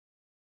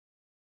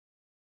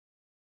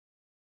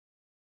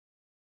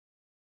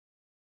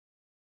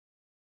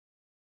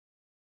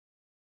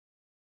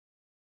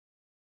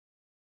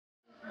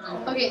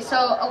Okay,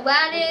 so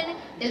Aladdin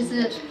is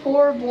this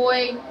poor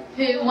boy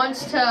who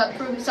wants to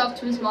prove himself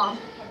to his mom.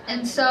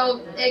 And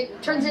so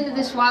it turns into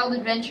this wild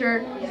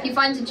adventure. He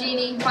finds a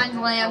genie, he finds a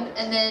lamp,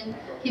 and then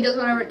he does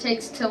whatever it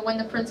takes to win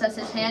the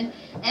princess's hand.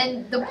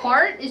 And the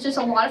part is just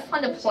a lot of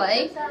fun to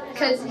play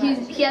because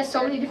he has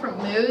so many different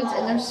moods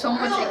and there's so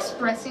much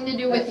expressing to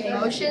do with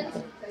emotions.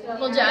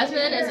 Well,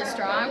 Jasmine is a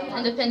strong,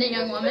 independent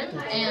young woman,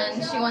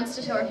 and she wants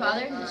to show her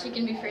father that she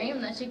can be free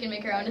and that she can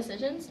make her own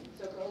decisions.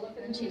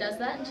 And she does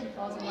that, and she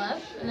falls in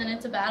love. And then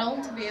it's a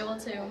battle to be able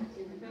to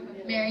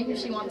marry who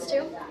she wants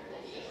to.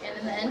 And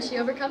in the end, she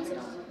overcomes it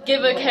all.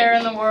 Give a care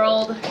in the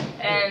world,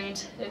 and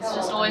is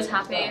just always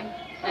happy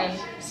and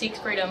seeks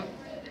freedom.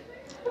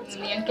 And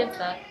in the end, gets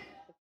that.